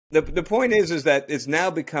The point is that it's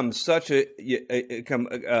now become such a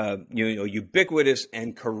ubiquitous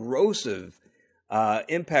and corrosive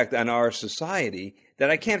impact on our society that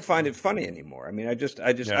I can't find it funny anymore. I mean, I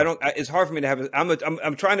don't. It's hard for me to have.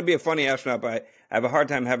 I'm trying to be a funny astronaut, but I have a hard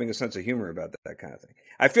time having a sense of humor about that kind of thing.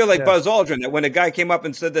 I feel like Buzz Aldrin, that when a guy came up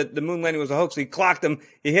and said that the moon landing was a hoax, he clocked him,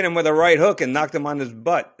 he hit him with a right hook and knocked him on his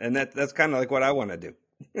butt, and that's kind of like what I want to do.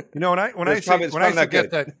 You know, when I get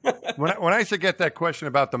that question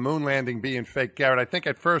about the moon landing being fake, Garrett, I think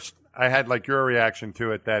at first I had like your reaction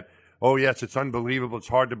to it, that, oh yes, it's unbelievable, it's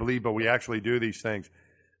hard to believe, but we actually do these things.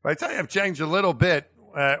 But I tell you, I've changed a little bit.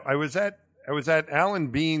 I was at Alan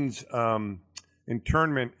Bean's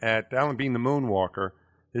internment at Alan Bean the Moonwalker,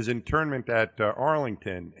 his internment at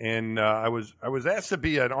Arlington, and I was asked to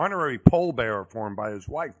be an honorary pallbearer for him by his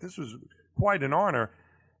wife. This was quite an honor.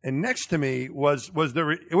 And next to me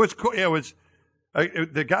the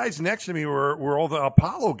guys next to me were all the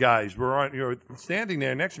Apollo guys. Were standing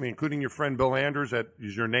there next to me, including your friend Bill Anders, that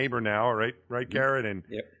is your neighbor now, right, Garrett, and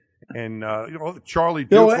Charlie Duke.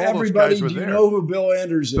 Bill, everybody, do you know who Bill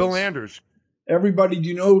Anders is? Bill Anders. Everybody, do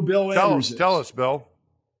you know who Bill Anders is? Tell us, Bill.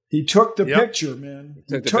 He took the picture, man.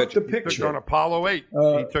 He took the picture. He took on Apollo 8.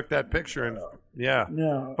 He took that picture, and yeah.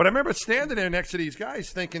 But I remember standing there next to these guys,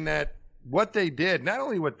 thinking that what they did, not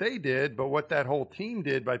only what they did, but what that whole team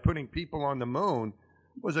did by putting people on the moon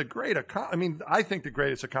was a great accomplishment. I mean, I think the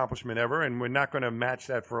greatest accomplishment ever, and we're not going to match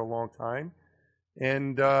that for a long time.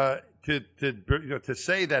 And to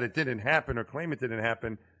say that it didn't happen or claim it didn't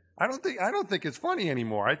happen, I don't think it's funny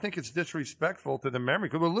anymore. I think it's disrespectful to the memory,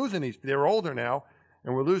 because we're losing these. They're older now,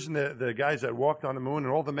 and we're losing the guys that walked on the moon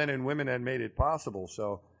and all the men and women that made it possible.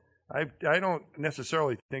 So I don't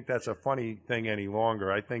necessarily think that's a funny thing any longer.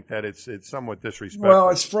 I think that it's somewhat disrespectful. Well,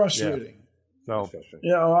 it's frustrating. Yeah. So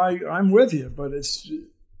I'm with you, but it's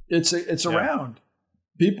around.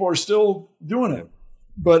 People are still doing it.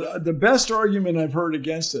 But the best argument I've heard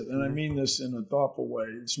against it, and I mean this in a thoughtful way,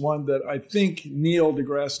 it's one that I think Neil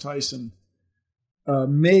deGrasse Tyson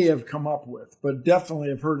may have come up with, but definitely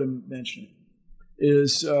I've heard him mention,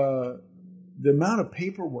 is the amount of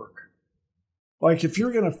paperwork. Like, if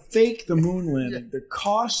you're going to fake the moon landing, the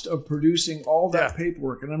cost of producing all that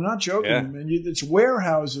paperwork, and I'm not joking, man, it's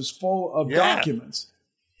warehouses full of documents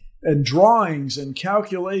and drawings and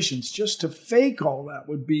calculations. Just to fake all that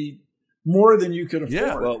would be more than you could afford.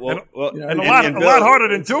 Yeah, and a lot harder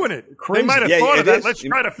than doing it. Crazy. They might have thought of that. Let's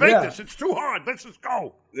try to fake this. It's too hard. Let's just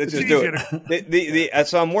go. Let's just do it.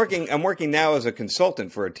 So I'm working now as a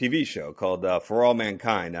consultant for a TV show called For All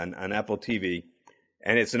Mankind on Apple TV.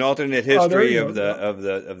 And it's an alternate history of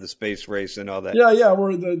the space race and all that. Yeah,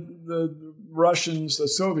 where the Russians, the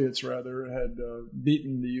Soviets rather, had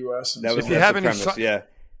beaten the U.S. And that was so the premise.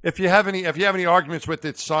 If you have any arguments with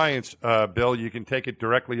its science, Bill, you can take it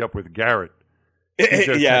directly up with Garrett. I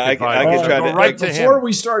can try to. Before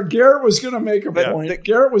we start, Garrett was going to make a point.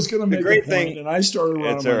 Garrett was going to make a point, and I started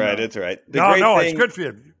running. It's all right. It's all right. It's good for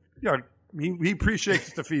you. He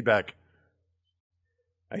appreciates the feedback.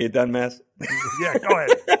 Are you done, Mass? Yeah, go ahead.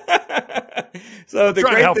 So the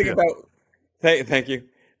great thing about thank you.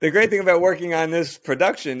 The great thing about working on this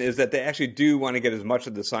production is that they actually do want to get as much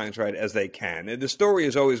of the science right as they can. And the story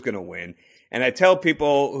is always going to win. And I tell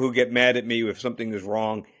people who get mad at me if something is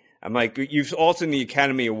wrong, I'm like, you've all seen the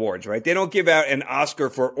Academy Awards, right? They don't give out an Oscar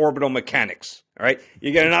for orbital mechanics, all right?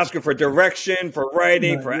 You get an Oscar for direction, for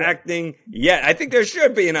writing, for acting. Yeah, I think there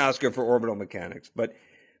should be an Oscar for orbital mechanics, but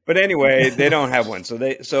anyway, they don't have one, so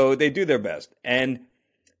they do their best.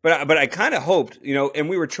 But I kind of hoped, and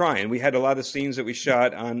we were trying. We had a lot of scenes that we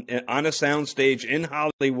shot on a soundstage in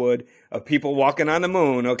Hollywood of people walking on the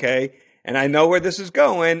moon. Okay, and I know where this is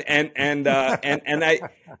going, and I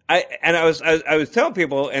was telling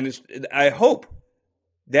people, and I hope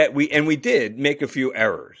that we did make a few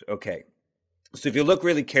errors. Okay, so if you look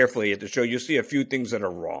really carefully at the show, you'll see a few things that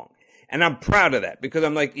are wrong, and I'm proud of that because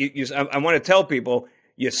I'm like, I want to tell people.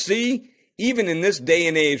 You see, even in this day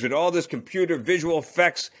and age with all this computer visual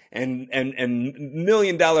effects and $1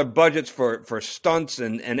 million budgets for stunts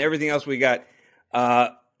and everything else we got,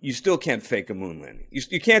 you still can't fake a moon landing.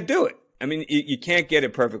 You can't do it. I mean, you can't get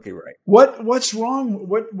it perfectly right. What's wrong?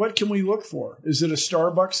 What can we look for? Is it a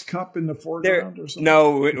Starbucks cup in the foreground or something?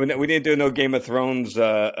 No, we didn't do no Game of Thrones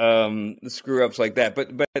screw ups like that.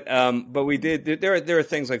 But we did. There are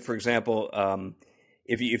things like, for example.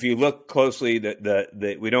 If you look closely,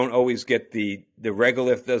 we don't always get the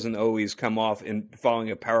regolith doesn't always come off in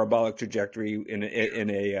following a parabolic trajectory in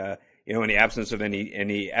the absence of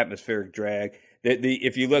any atmospheric drag.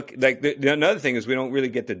 If you look another thing is we don't really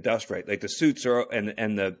get the dust right. Like the suits are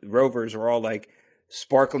and the rovers are all like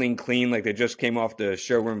sparkling clean, like they just came off the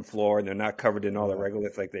showroom floor and they're not covered in all the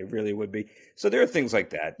regolith like they really would be. So there are things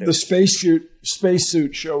like that. The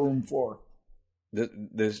spacesuit showroom floor.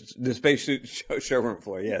 The spacesuit showroom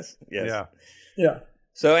floor. Yes. Yeah.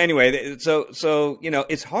 So anyway, so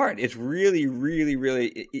it's hard. It's really, really,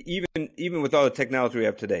 really, even with all the technology we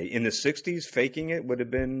have today. In the '60s, faking it would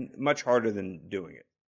have been much harder than doing it.